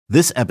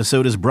This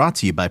episode is brought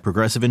to you by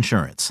Progressive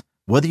Insurance.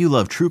 Whether you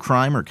love true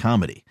crime or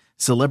comedy,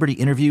 celebrity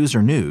interviews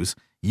or news,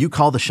 you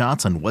call the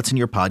shots on what's in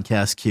your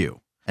podcast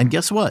queue. And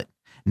guess what?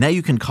 Now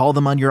you can call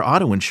them on your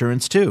auto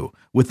insurance too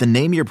with the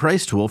Name Your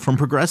Price tool from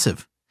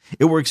Progressive.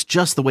 It works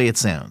just the way it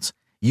sounds.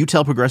 You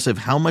tell Progressive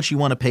how much you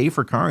want to pay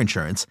for car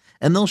insurance,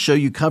 and they'll show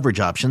you coverage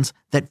options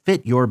that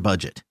fit your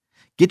budget.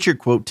 Get your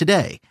quote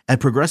today at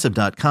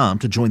Progressive.com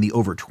to join the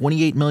over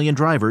 28 million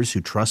drivers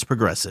who trust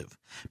Progressive.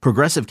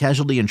 Progressive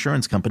Casualty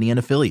Insurance Company and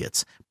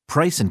Affiliates.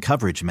 Price and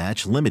coverage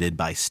match limited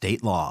by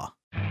state law.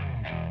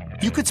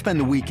 You could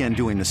spend the weekend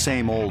doing the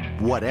same old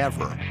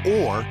whatever,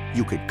 or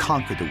you could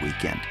conquer the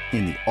weekend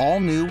in the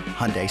all-new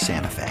Hyundai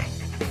Santa Fe.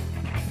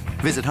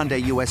 Visit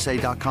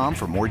HyundaiUSA.com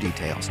for more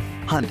details.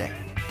 Hyundai,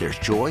 there's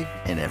joy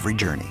in every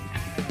journey.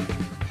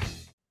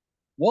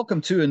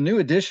 Welcome to a new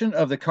edition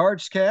of the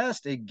Cards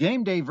Cast, a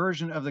game day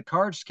version of the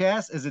Cards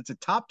Cast, as it's a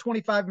top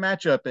 25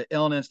 matchup at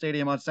L&N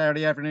Stadium on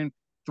Saturday afternoon,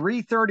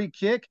 3:30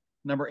 kick.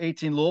 Number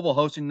 18 Louisville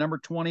hosting number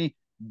 20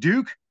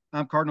 Duke.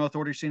 I'm Cardinal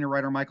Authority senior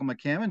writer Michael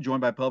McCammon,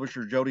 joined by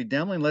publisher Jody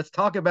Demling. Let's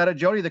talk about it,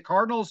 Jody. The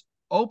Cardinals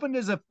opened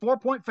as a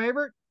 4-point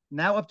favorite,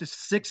 now up to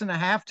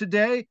 6.5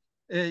 today.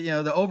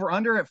 The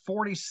over/under at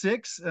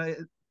 46.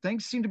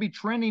 Things seem to be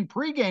trending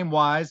pregame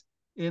wise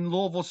in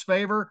Louisville's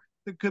favor.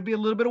 There could be a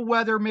little bit of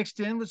weather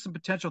mixed in with some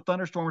potential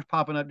thunderstorms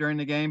popping up during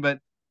the game, but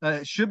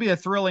it should be a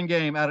thrilling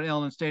game out at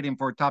L&N Stadium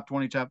for a top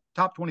 25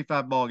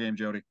 ball game,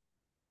 Jody.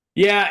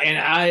 Yeah,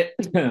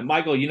 and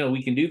Michael,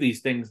 we can do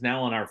these things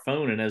now on our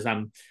phone, and as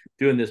I'm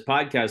doing this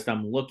podcast,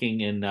 I'm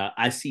looking and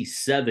I see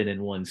 7 in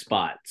one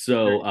spot.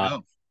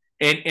 So,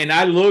 and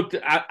I looked,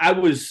 I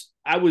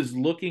was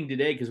looking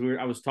today because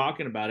I was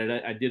talking about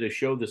it. I did a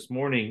show this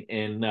morning,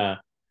 and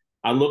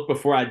I looked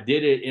before I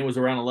did it, and it was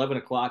around 11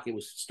 o'clock. It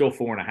was still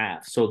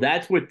 4.5. So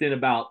that's within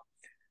about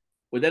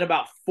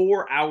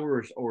 4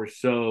 hours or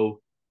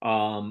so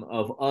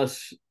of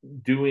us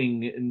doing,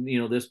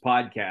 this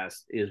podcast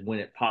is when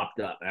it popped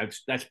up.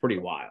 That's pretty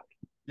wild.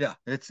 Yeah,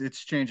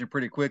 it's changing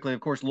pretty quickly. Of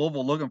course,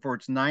 Louisville looking for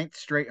its 9th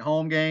straight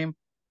home game,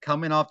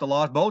 coming off the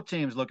loss. Both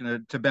teams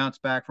looking to bounce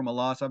back from a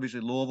loss. Obviously,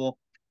 Louisville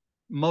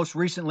most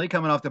recently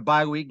coming off the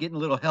bye week, getting a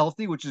little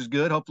healthy, which is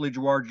good. Hopefully,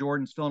 Jawar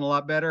Jordan's feeling a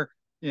lot better.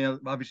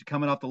 Obviously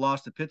coming off the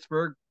loss to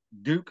Pittsburgh.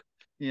 Duke,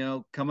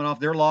 coming off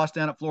their loss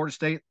down at Florida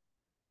State.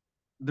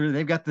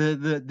 They've got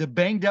the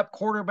banged up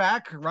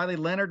quarterback, Riley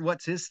Leonard.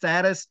 What's his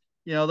status?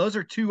 Those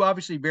are two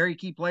obviously very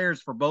key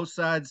players for both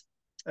sides,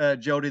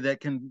 Jody,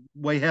 that can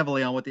weigh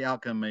heavily on what the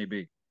outcome may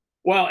be.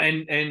 Well,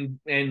 and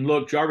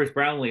look, Jarvis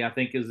Brownlee, I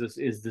think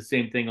is the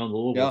same thing on the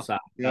Louisville side.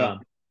 Yeah.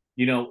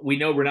 We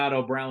know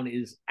Renato Brown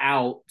is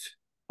out.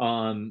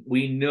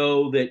 We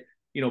know that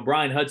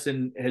Brian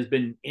Hudson has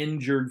been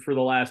injured for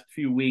the last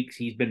few weeks.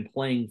 He's been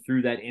playing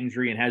through that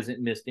injury and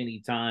hasn't missed any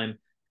time.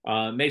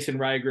 Mason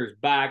Reiger is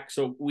back,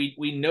 so we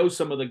know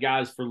some of the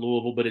guys for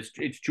Louisville, but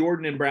it's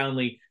Jordan and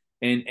Brownlee,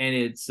 and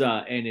it's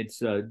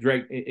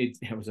Drake.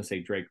 I was gonna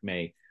say Drake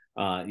May.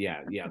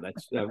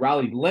 That's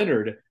Riley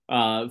Leonard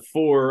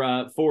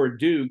for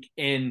Duke.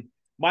 And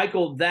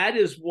Michael, that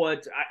is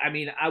what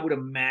I would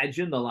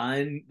imagine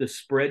the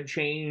spread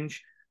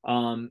change.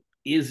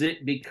 Is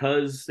it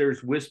because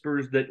there's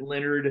whispers that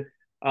Leonard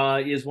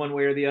is one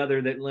way or the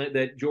other,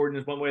 that Jordan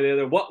is one way or the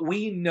other? What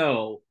we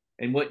know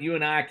and what you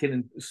and I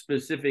can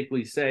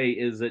specifically say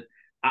is that,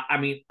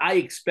 I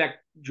expect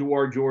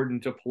Jawar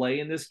Jordan to play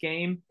in this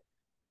game.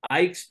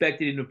 I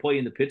expected him to play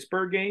in the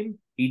Pittsburgh game.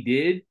 He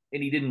did,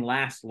 and he didn't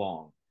last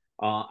long.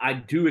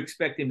 I do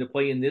expect him to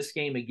play in this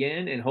game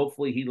again, and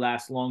hopefully he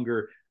lasts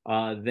longer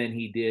than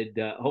he did.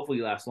 Hopefully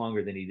he lasts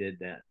longer than he did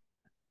then.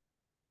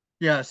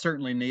 Yeah,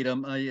 certainly need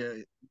him.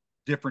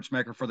 Difference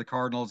maker for the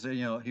Cardinals.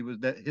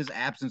 His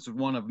absence was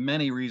one of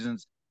many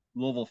reasons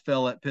Louisville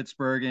fell at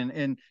Pittsburgh.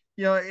 And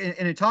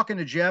in talking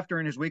to Jeff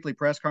during his weekly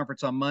press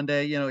conference on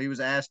Monday, he was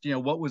asked,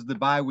 what was the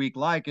bye week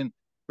like? And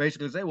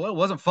basically say, well, it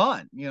wasn't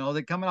fun.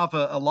 They coming off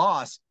a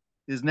loss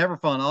is never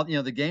fun.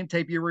 The game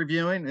tape you're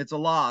reviewing, it's a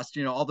loss.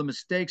 All the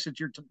mistakes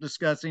that you're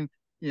discussing,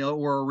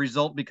 were a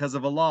result because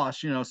of a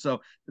loss,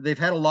 so they've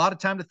had a lot of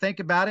time to think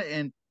about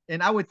it.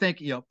 And I would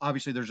think,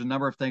 obviously there's a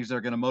number of things that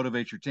are going to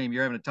motivate your team.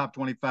 You're having a top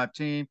 25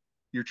 team.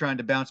 You're trying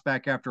to bounce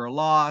back after a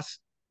loss.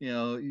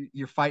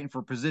 You're fighting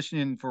for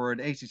position for an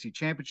ACC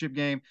championship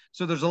game.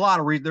 So there's a lot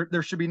of reason.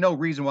 There should be no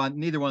reason why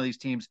neither one of these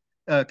teams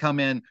come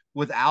in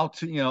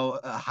without,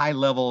 a high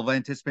level of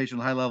anticipation,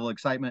 high level of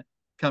excitement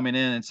coming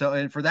in.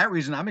 And for that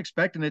reason, I'm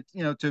expecting it,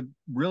 to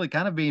really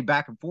kind of be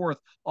back and forth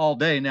all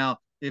day. Now,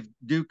 if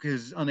Duke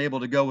is unable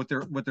to go with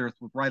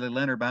Riley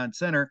Leonard behind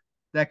center,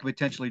 that could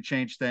potentially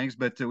change things.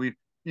 But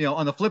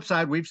on the flip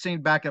side, we've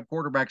seen backup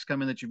quarterbacks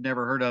come in that you've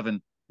never heard of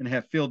and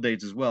have field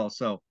dates as well.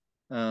 So,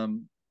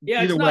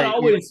 it's not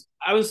always.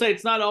 I would say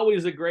it's not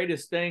always the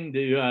greatest thing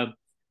to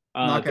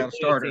knock out a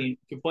starter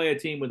to play a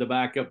team with a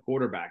backup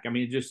quarterback.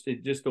 Just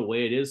the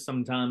way it is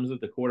sometimes that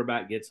the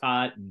quarterback gets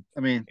hot.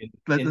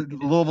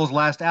 Louisville's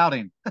last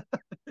outing,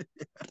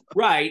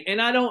 right?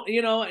 And I don't,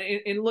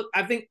 and look,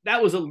 I think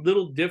that was a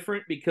little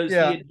different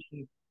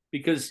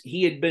because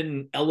he had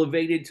been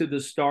elevated to the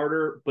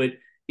starter, but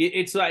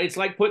it's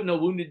like putting a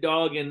wounded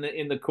dog in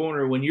the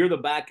corner when you're the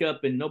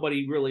backup and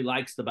nobody really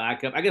likes the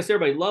backup. I guess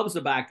everybody loves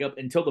the backup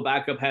until the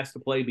backup has to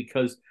play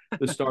because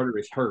the starter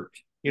is hurt.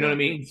 You know what I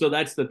mean? So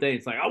that's the thing.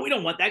 It's like, oh, we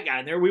don't want that guy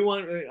in there. We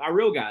want our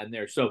real guy in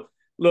there. So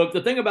look,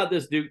 the thing about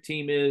this Duke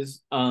team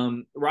is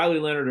Riley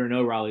Leonard or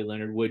no Riley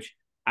Leonard, which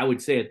I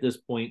would say at this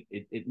point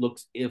it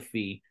looks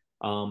iffy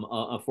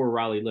for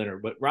Riley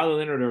Leonard. But Riley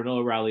Leonard or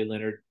no Riley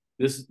Leonard,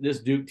 this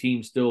Duke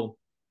team still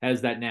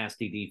has that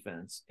nasty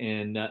defense,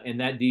 and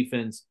that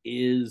defense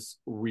is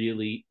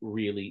really,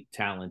 really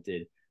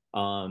talented.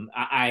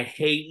 I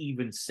hate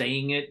even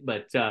saying it,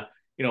 but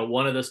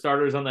one of the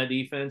starters on that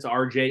defense,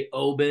 RJ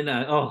Oben.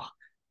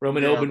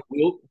 Roman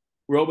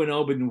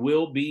Oben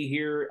will be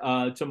here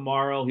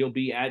tomorrow. He'll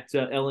be at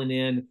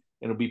LNN, and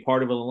it'll be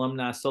part of an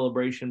alumni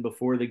celebration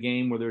before the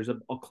game where there's a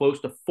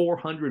close to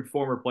 400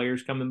 former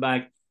players coming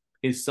back.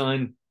 His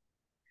son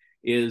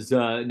is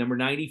number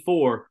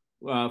 94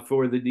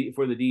 for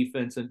the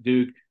defense at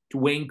Duke.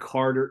 Dwayne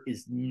Carter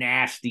is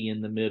nasty in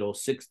the middle,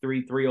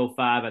 6'3",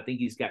 305. I think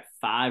he's got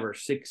 5 or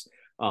 6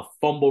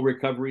 fumble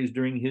recoveries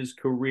during his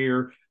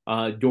career.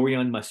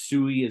 Dorian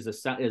Masui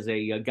is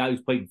a guy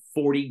who's played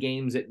 40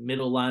 games at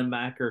middle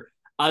linebacker.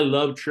 I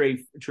love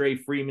Trey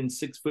Freeman,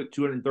 6 foot,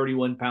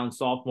 231-pound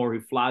sophomore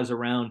who flies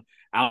around.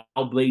 Al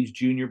Blades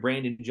Jr.,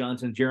 Brandon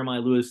Johnson,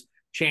 Jeremiah Lewis,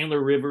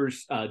 Chandler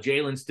Rivers,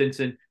 Jalen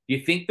Stinson. Do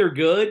you think they're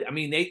good? I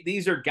mean,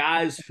 these are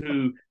guys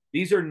who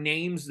these are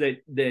names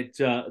that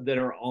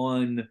are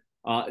on.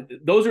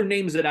 Those are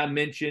names that I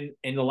mentioned,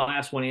 and the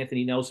last one,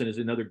 Anthony Nelson, is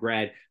another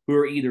grad who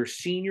are either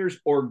seniors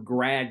or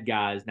grad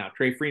guys. Now,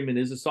 Trey Freeman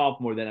is a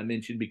sophomore that I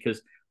mentioned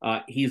because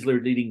he's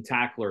their leading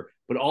tackler,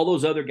 but all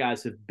those other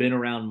guys have been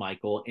around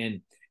Michael,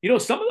 and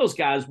some of those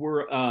guys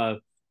were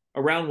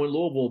around when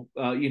Louisville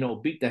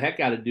beat the heck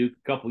out of Duke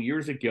a couple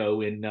years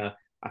ago, and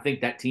I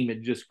think that team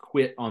had just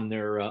quit on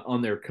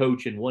their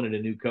coach and wanted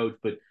a new coach.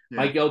 But yeah.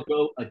 Mike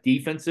Elko, a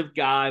defensive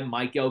guy.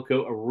 Mike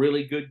Elko, a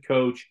really good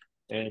coach.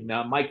 And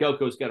Mike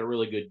Elko's got a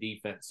really good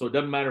defense. So it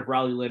doesn't matter if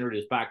Riley Leonard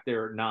is back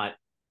there or not.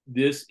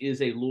 This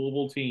is a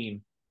Louisville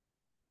team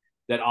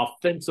that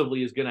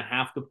offensively is going to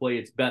have to play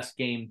its best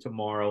game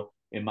tomorrow,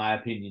 in my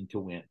opinion, to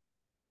win.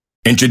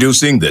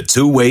 Introducing the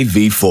two-way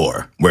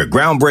V4, where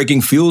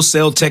groundbreaking fuel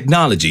cell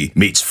technology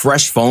meets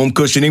fresh foam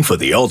cushioning for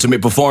the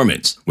ultimate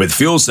performance. With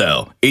fuel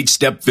cell, each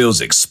step feels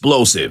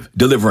explosive,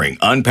 delivering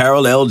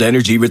unparalleled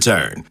energy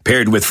return.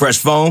 Paired with fresh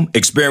foam,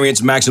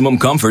 experience maximum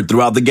comfort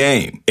throughout the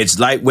game. Its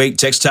lightweight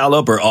textile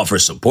upper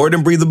offers support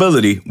and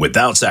breathability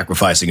without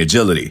sacrificing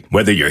agility.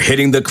 Whether you're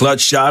hitting the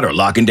clutch shot or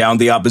locking down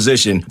the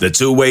opposition, the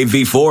two-way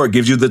V4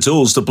 gives you the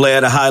tools to play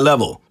at a high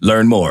level.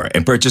 Learn more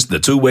and purchase the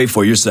two-way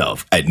for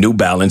yourself at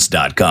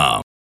newbalance.com.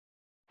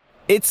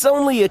 It's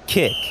only a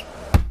kick,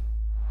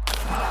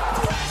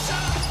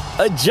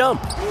 a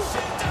jump,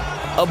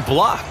 a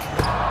block.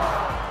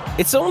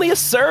 It's only a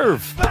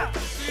serve.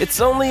 It's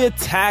only a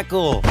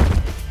tackle,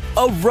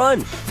 a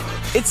run.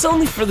 It's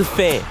only for the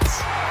fans.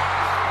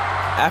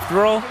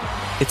 After all,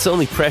 it's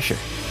only pressure.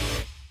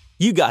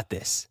 You got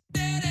this.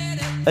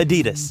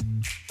 Adidas.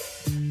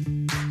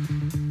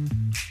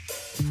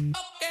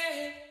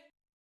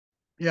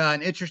 Yeah,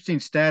 an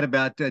interesting stat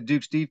about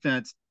Duke's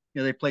defense.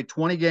 They've played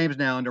 20 games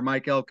now under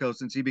Mike Elko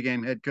since he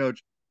became head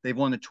coach. They've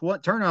won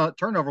the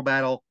turnover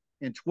battle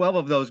in 12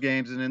 of those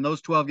games, and in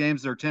those 12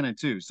 games, they're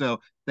 10-2. So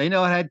they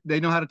know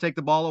how to take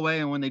the ball away,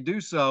 and when they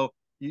do so,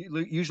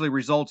 usually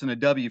results in a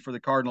W for the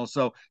Cardinals.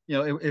 So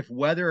if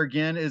weather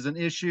again is an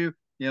issue,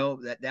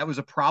 that was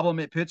a problem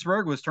at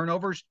Pittsburgh was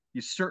turnovers.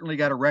 You certainly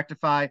got to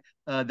rectify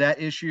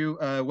that issue,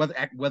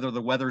 whether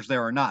the weather's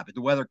there or not. But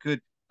the weather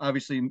could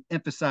obviously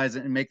emphasize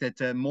it and make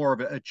that more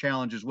of a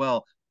challenge as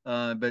well.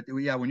 But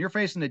yeah, when you're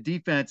facing a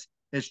defense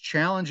as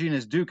challenging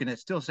as Duke, and it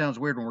still sounds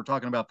weird when we're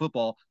talking about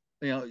football,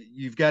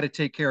 you've got to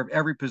take care of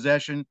every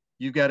possession.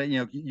 You've got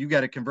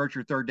to convert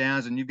your third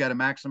downs, and you've got to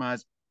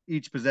maximize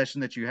each possession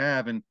that you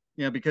have. And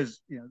because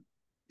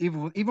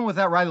even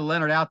without Riley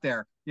Leonard out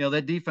there,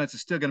 that defense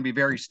is still going to be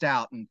very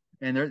stout, and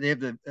they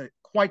have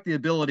quite the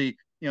ability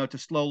to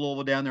slow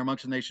Louisville down. They're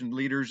amongst the nation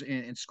leaders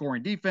in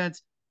scoring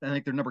defense. I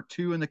think they're number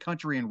 2 in the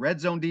country in red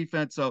zone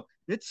defense. So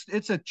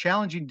it's a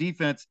challenging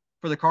defense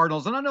for the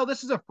Cardinals. And I know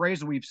this is a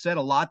phrase that we've said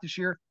a lot this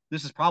year.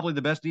 This is probably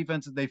the best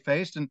defense that they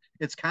faced, and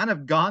it's kind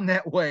of gone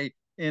that way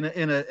in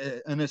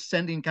an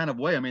ascending kind of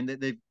way. I mean,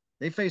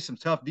 they faced some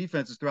tough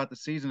defenses throughout the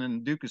season,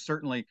 and Duke is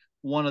certainly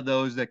one of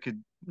those that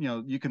could,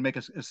 you can make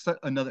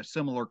another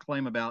similar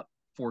claim about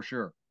for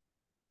sure.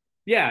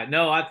 Yeah,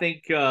 no, I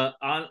think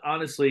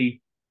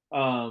honestly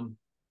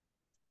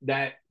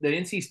that the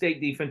NC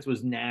State defense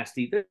was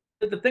nasty.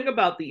 The thing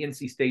about the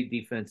NC State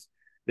defense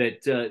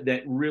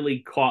that really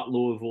caught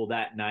Louisville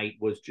that night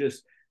was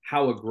just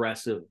how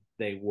aggressive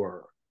they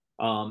were.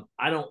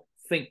 I don't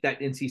think that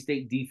NC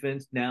State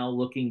defense, now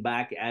looking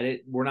back at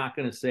it, we're not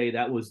going to say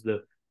that was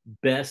the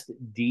best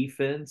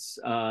defense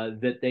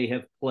that they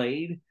have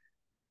played.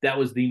 That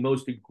was the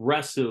most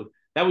aggressive.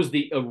 That was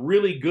a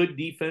really good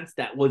defense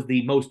that was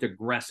the most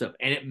aggressive,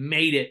 and it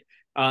made it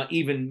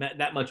even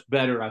that much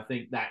better, I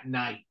think, that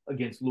night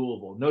against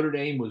Louisville. Notre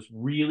Dame was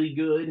really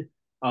good,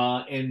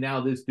 and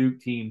now this Duke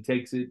team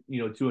takes it,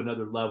 to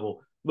another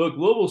level. Look,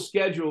 Louisville's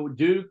schedule: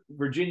 Duke,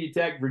 Virginia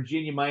Tech,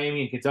 Virginia,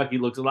 Miami, and Kentucky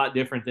looks a lot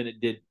different than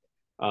it did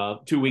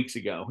 2 weeks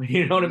ago.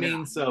 You know what I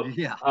mean? So,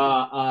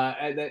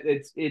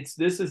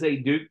 this is a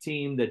Duke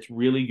team that's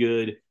really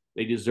good.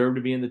 They deserve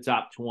to be in the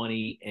top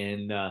 20,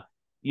 and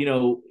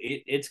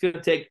it's going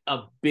to take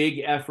a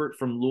big effort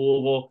from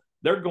Louisville.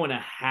 They're going to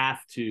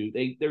have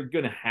to. They're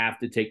going to have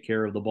to take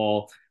care of the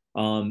ball.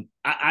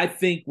 I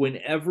think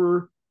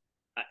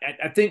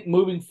I think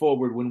moving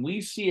forward, when we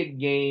see a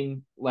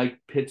game like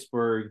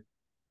Pittsburgh,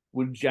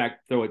 would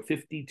Jack throw it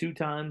 52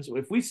 times?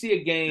 If we see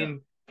a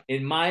game,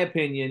 in my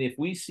opinion, if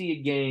we see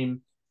a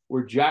game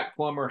where Jack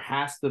Plummer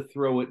has to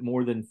throw it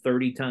more than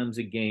 30 times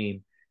a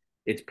game,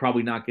 it's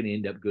probably not going to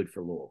end up good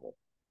for Louisville.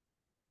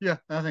 Yeah,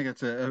 I think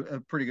it's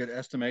a pretty good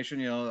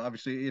estimation.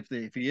 Obviously,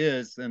 if he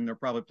is, then they're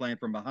probably playing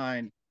from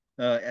behind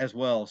as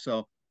well.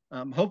 So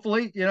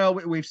hopefully,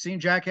 we've seen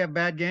Jack have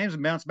bad games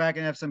and bounce back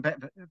and have some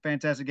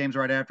fantastic games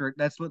right after it.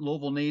 That's what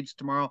Louisville needs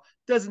tomorrow.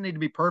 Doesn't need to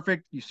be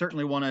perfect. You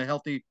certainly want a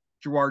healthy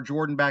Gerard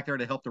Jordan back there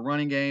to help the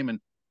running game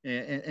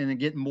and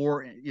get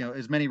more,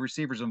 as many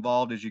receivers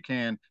involved as you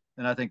can.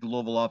 And I think the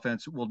Louisville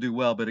offense will do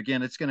well. But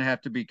again, it's going to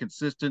have to be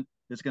consistent.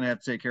 It's going to have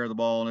to take care of the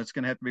ball, and it's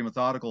going to have to be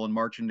methodical and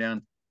marching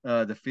down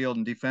the field.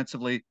 And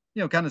defensively,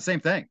 kind of the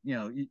same thing.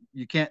 You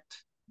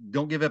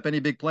don't give up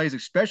any big plays,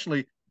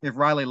 especially if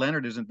Riley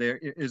Leonard isn't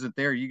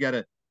there. You got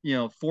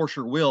to, force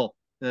your will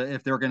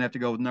if they're going to have to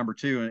go with number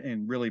 2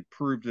 and really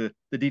prove the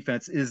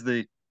defense is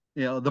the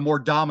more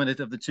dominant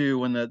of the two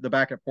when the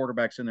backup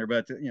quarterback's in there.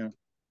 But,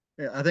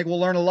 I think we'll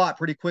learn a lot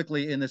pretty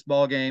quickly in this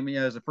ball game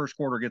as the first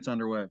quarter gets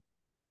underway.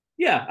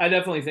 Yeah, I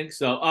definitely think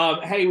so.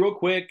 Hey, real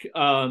quick,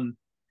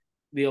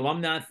 the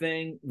alumni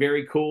thing,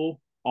 very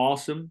cool.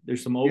 Awesome.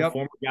 There's some old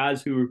former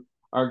guys who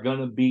are going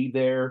to be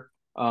there.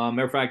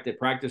 Matter of fact, at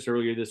practice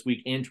earlier this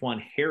week,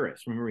 Antoine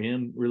Harris, remember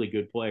him? Really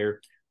good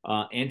player.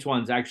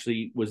 Antoine's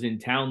actually was in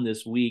town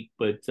this week,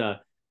 but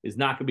is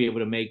not going to be able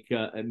to make.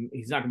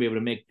 He's not going to be able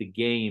to make the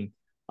game.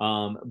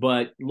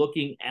 But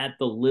looking at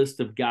the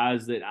list of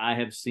guys that I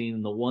have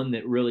seen, the one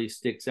that really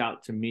sticks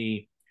out to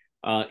me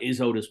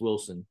is Otis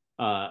Wilson.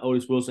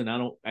 Otis Wilson,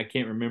 I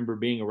can't remember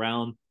being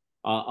around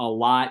a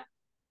lot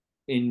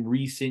in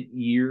recent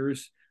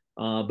years,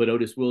 but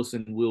Otis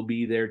Wilson will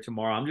be there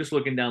tomorrow. I'm just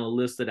looking down the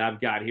list that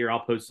I've got here.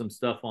 I'll post some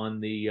stuff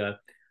on the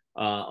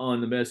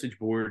message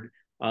board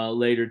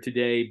later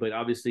today. But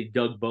obviously,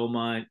 Doug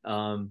Beaumont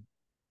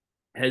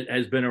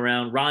has been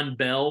around. Ron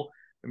Bell,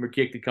 remember,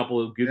 kicked a couple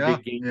of good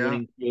big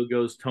game-winning field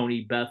goals.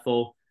 Tony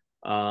Bethel,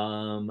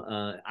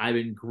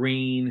 Ivan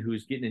Green,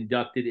 who's getting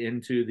inducted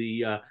into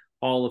the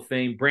Hall of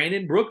Fame.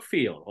 Brandon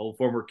Brookfield, old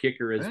former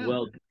kicker as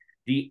well.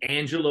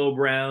 D'Angelo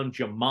Brown,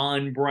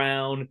 Jamon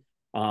Brown,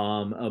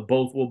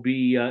 both will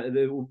be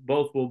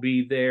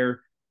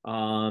there.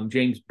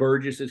 James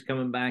Burgess is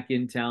coming back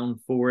in town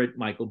for it.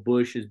 Michael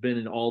Bush has been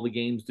in all the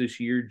games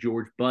this year.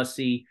 George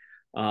Bussey,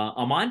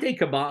 Amante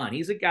Caban,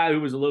 he's a guy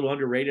who was a little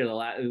underrated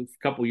a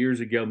couple years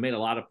ago, made a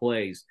lot of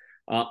plays.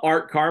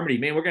 Art Carmody,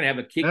 man, we're going to have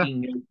a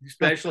kicking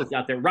specialist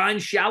out there. Ryan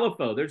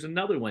Shalafo, there's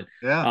another one.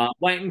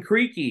 Blanton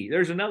Creaky,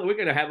 there's another. We're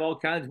going to have all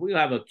kinds. We'll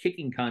have a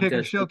kicking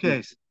contest.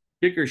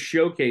 Kicker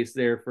showcase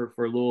there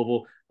for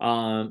Louisville.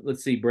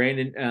 Let's see,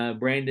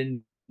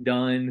 Brandon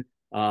Dunn,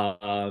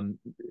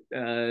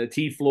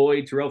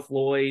 Terrell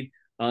Floyd,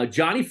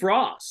 Johnny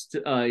Frost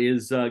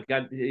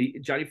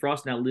Johnny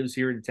Frost now lives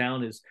here in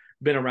town, has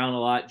been around a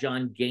lot.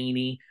 John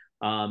Gainey,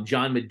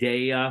 John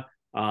Medea,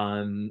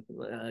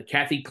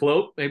 Kathy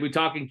Clope. Maybe we're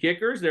talking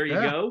kickers. There you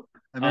go.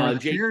 I remember the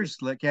cheers.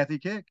 Let Kathy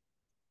kick.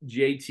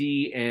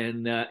 JT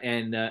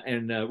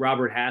and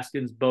Robert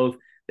Haskins, both.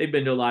 They've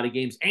been to a lot of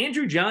games.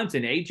 Andrew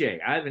Johnson,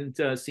 AJ, I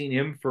haven't seen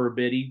him for a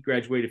bit. He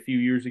graduated a few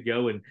years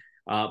ago and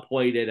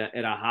played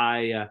at a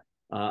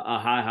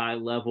high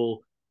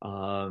level.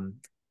 I'm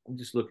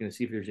just looking to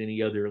see if there's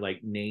any other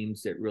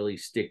names that really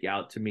stick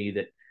out to me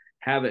that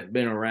haven't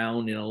been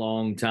around in a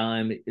long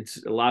time.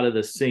 It's a lot of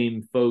the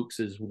same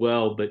folks as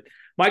well. But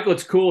Michael,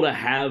 it's cool to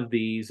have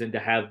these and to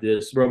have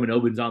this. Roman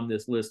Oben's on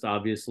this list,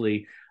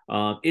 obviously.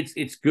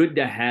 It's good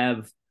to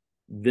have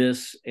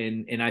this,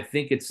 and I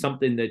think it's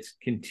something that's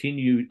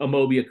continued.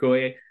 Amobi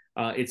Okoye,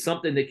 it's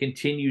something that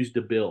continues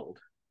to build.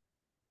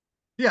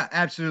 Yeah,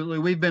 absolutely.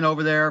 We've been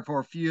over there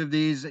for a few of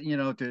these,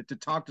 to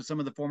talk to some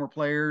of the former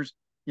players,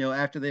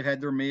 after they've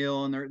had their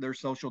meal and their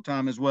social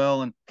time as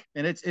well. And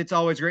it's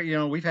always great.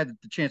 We've had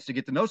the chance to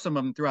get to know some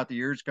of them throughout the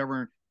years,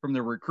 covering from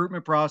the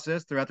recruitment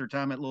process throughout their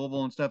time at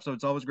Louisville and stuff. So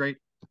it's always great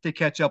to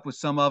catch up with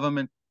some of them.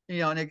 And,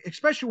 and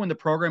especially when the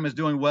program is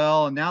doing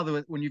well. And now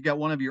that when you've got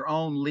one of your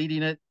own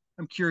leading it,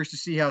 I'm curious to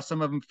see how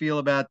some of them feel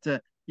about,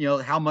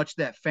 how much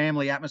that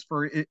family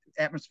atmosphere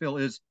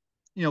is,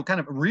 kind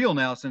of real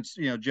now since,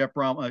 Jeff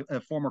Brom, a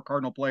former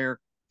Cardinal player,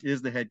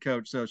 is the head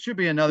coach. So it should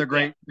be another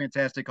great,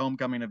 fantastic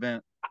homecoming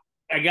event.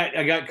 I got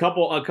a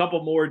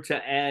couple more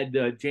to add.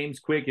 James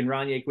Quick and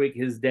Ronye Quick,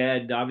 his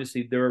dad,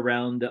 obviously they're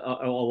around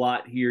a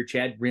lot here.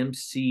 Chad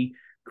Rimsey,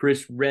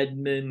 Chris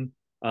Redman.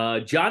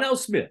 John L.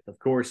 Smith, of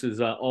course, is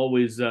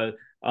always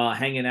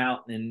hanging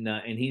out,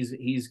 and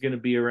he's going to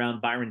be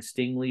around. Byron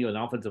Stingley, an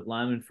offensive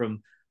lineman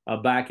from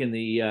back in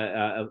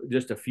the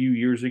just a few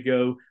years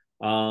ago.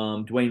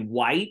 Dwayne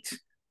White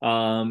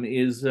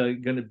is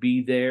going to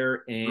be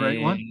there, and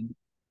great one.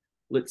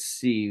 Let's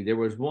see. There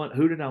was one.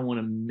 Who did I want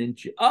to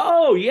mention?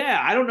 Oh yeah,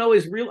 I don't know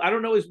his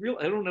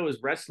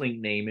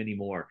wrestling name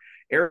anymore.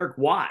 Eric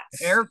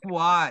Watts. Eric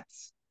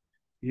Watts.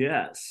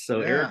 Yes.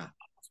 So Eric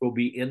Watts will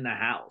be in the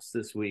house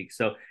this week.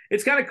 So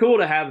it's kind of cool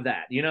to have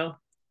that,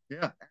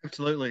 Yeah,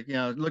 absolutely.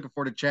 Looking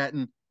forward to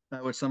chatting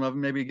with some of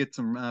them. Maybe get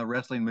some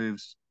wrestling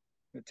moves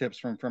tips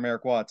from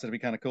Eric Watts. It'd be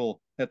kind of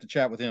cool. Have to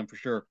chat with him for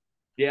sure.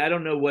 Yeah, I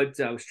don't know what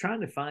I was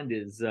trying to find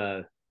his.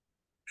 Did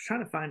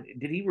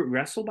he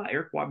wrestle by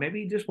Eric Watts?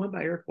 Maybe he just went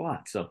by Eric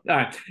Watts. So, all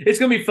right, it's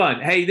gonna be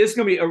fun. Hey, this is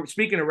gonna be.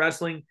 Speaking of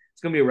wrestling,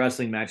 it's gonna be a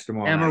wrestling match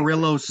tomorrow.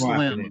 Amarillo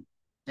Slim.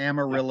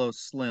 Amarillo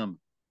Slim.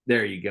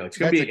 There you go. It's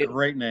gonna be a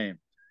great name.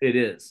 It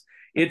is.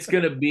 It's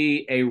going to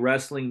be a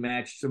wrestling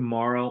match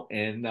tomorrow,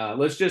 and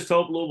let's just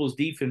hope Louisville's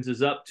defense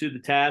is up to the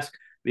task.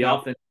 The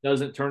offense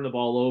doesn't turn the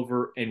ball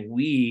over, and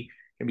we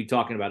can be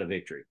talking about a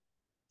victory.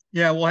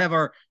 Yeah, we'll have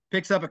our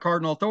picks up at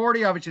Cardinal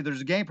Authority. Obviously,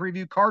 there's a game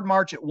preview. Card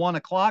March at 1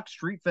 o'clock.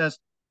 Street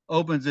Fest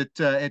opens at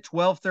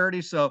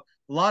 12:30. So a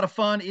lot of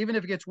fun. Even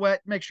if it gets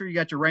wet, make sure you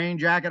got your rain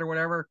jacket or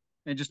whatever,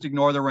 and just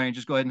ignore the rain.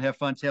 Just go ahead and have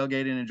fun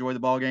tailgating and enjoy the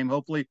ball game.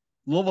 Hopefully,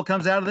 Louisville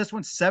comes out of this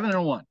one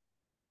 7-1.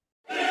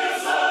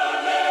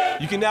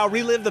 You can now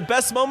relive the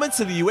best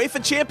moments of the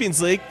UEFA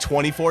Champions League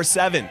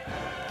 24/7.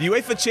 The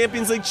UEFA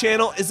Champions League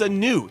channel is a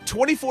new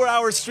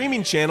 24-hour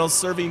streaming channel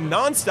serving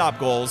non-stop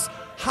goals,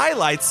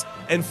 highlights,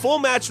 and full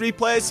match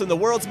replays from the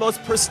world's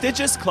most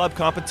prestigious club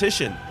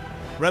competition.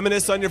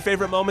 Reminisce on your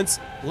favorite moments,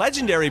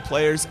 legendary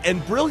players,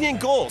 and brilliant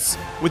goals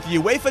with the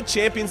UEFA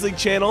Champions League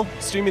channel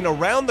streaming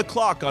around the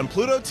clock on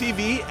Pluto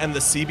TV and the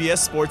CBS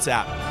Sports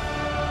app.